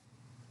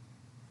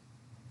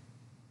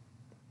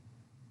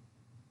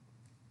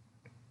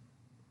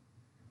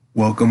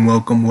Welcome,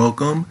 welcome,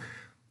 welcome.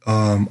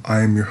 I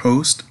am your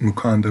host,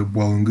 Mukanda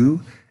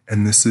Walungu,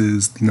 and this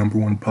is the number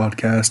one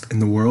podcast in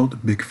the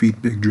world, Big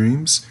Feet, Big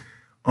Dreams.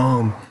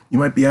 You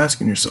might be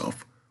asking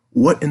yourself,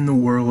 what in the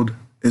world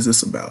is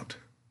this about?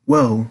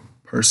 Well,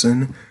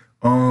 person,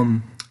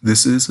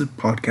 this is a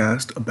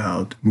podcast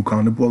about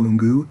Mukanda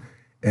Walungu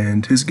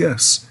and his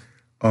guests.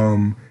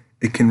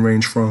 It can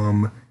range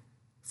from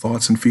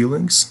thoughts and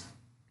feelings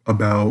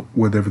about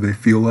whatever they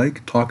feel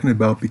like talking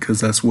about,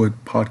 because that's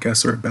what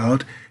podcasts are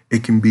about.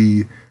 It can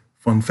be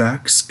fun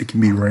facts, it can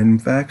be random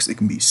facts, it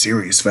can be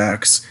serious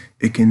facts,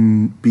 it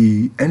can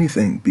be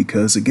anything,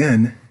 because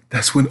again,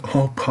 that's what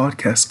all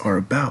podcasts are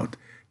about.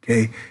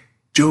 Okay,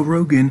 Joe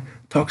Rogan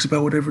talks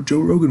about whatever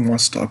Joe Rogan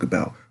wants to talk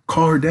about.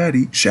 Call Her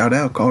Daddy, shout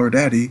out Call Her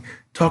Daddy,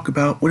 talk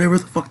about whatever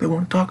the fuck they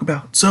want to talk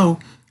about. So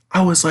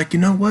I was like, you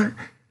know what?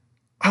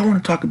 I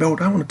want to talk about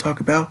what I want to talk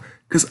about,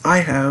 because I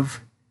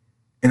have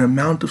an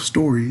amount of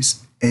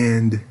stories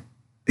and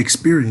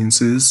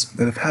experiences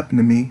that have happened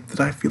to me that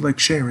I feel like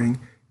sharing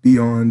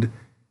beyond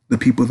the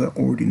people that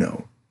already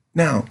know.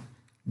 Now,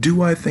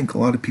 do I think a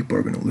lot of people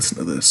are going to listen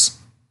to this?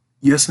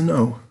 Yes and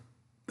no.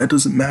 That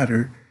doesn't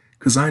matter,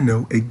 because I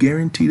know a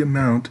guaranteed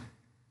amount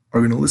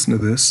are going to listen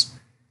to this,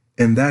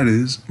 and that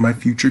is my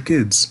future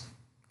kids.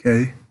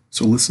 Okay?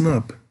 So listen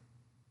up,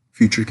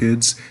 future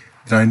kids,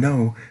 that I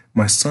know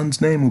my son's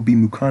name will be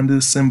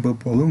Mukanda Simba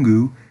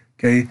Walungu.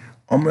 Okay?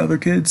 All my other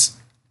kids,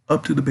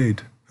 up to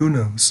debate. Who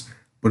knows?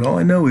 But all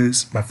I know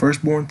is my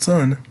firstborn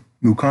son,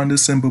 Mukanda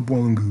Simba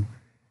Walungu.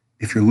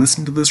 If you're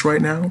listening to this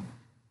right now,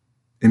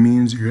 it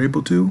means you're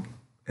able to,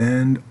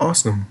 and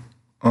awesome.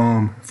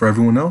 For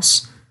everyone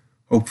else,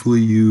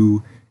 hopefully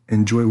you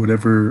enjoy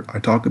whatever I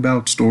talk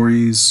about,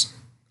 stories,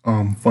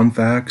 fun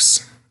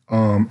facts,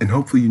 and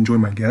hopefully you enjoy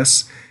my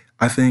guests.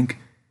 I think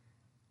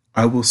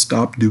I will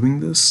stop doing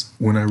this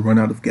when I run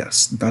out of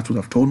guests. That's what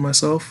I've told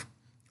myself.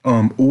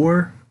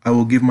 Or I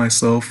will give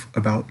myself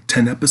about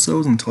 10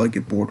 episodes until I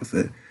get bored with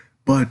it.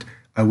 But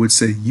I would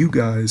say you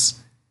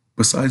guys,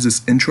 besides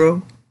this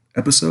intro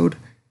episode,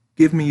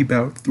 give me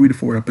about 3 to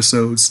 4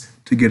 episodes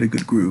to get a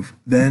good groove.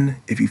 Then,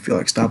 if you feel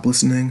like stop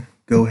listening,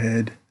 go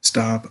ahead,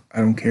 stop. I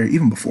don't care.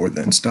 Even before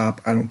then, stop.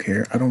 I don't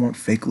care. I don't want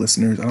fake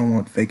listeners. I don't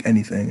want fake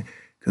anything,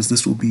 because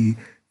this will be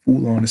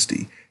full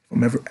honesty. If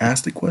I'm ever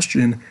asked a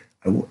question,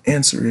 I will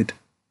answer it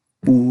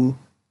full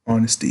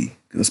honesty,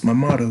 because that's my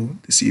motto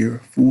this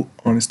year, full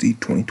honesty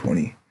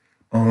 2020.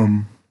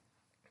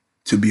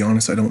 To be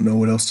honest, I don't know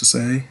what else to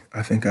say.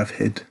 I think I've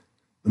hit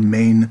the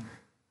main,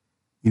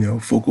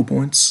 focal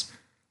points.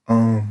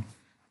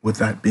 With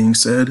that being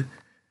said,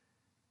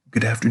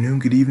 good afternoon,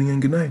 good evening,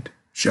 and good night.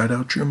 Shout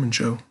out Truman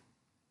Show.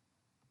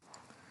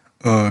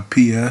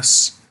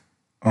 P.S.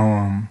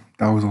 That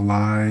was a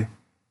lie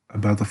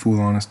about the full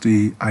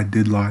honesty. I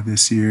did lie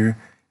this year.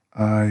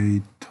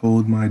 I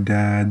told my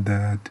dad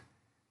that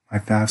my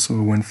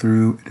FAFSA went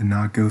through. It did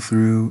not go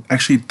through.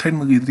 Actually,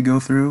 technically it did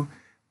go through,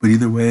 but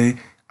either way,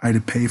 I had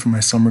to pay for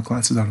my summer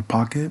classes out of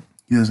pocket.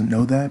 He doesn't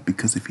know that,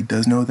 because if he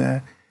does know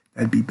that,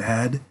 that'd be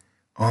bad.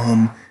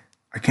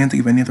 I can't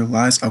think of any other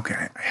lies. Okay,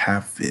 I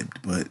have fibbed,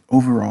 but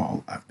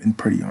overall, I've been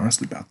pretty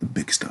honest about the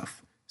big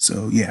stuff.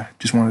 So yeah, I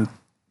just want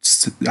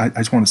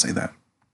to say that.